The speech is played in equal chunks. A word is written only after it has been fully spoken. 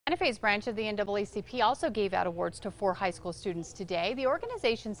Santa Fe's branch of the NAACP also gave out awards to 4 high school students today. The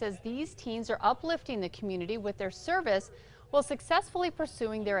organization says these teens are uplifting the community with their service while successfully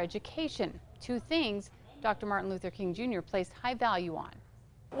pursuing their education. 2 things Dr. Martin Luther King Jr. placed high value on.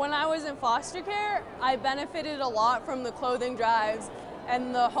 When I was in foster care, I benefited a lot from the clothing drives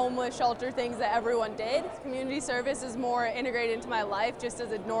and the homeless shelter things that everyone did. Community service is more integrated into my life just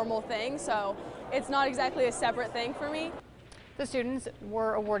as a normal thing, so it's not exactly a separate thing for me. The students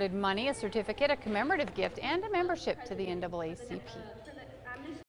were awarded money, a certificate, a commemorative gift, and a membership to the NAACP.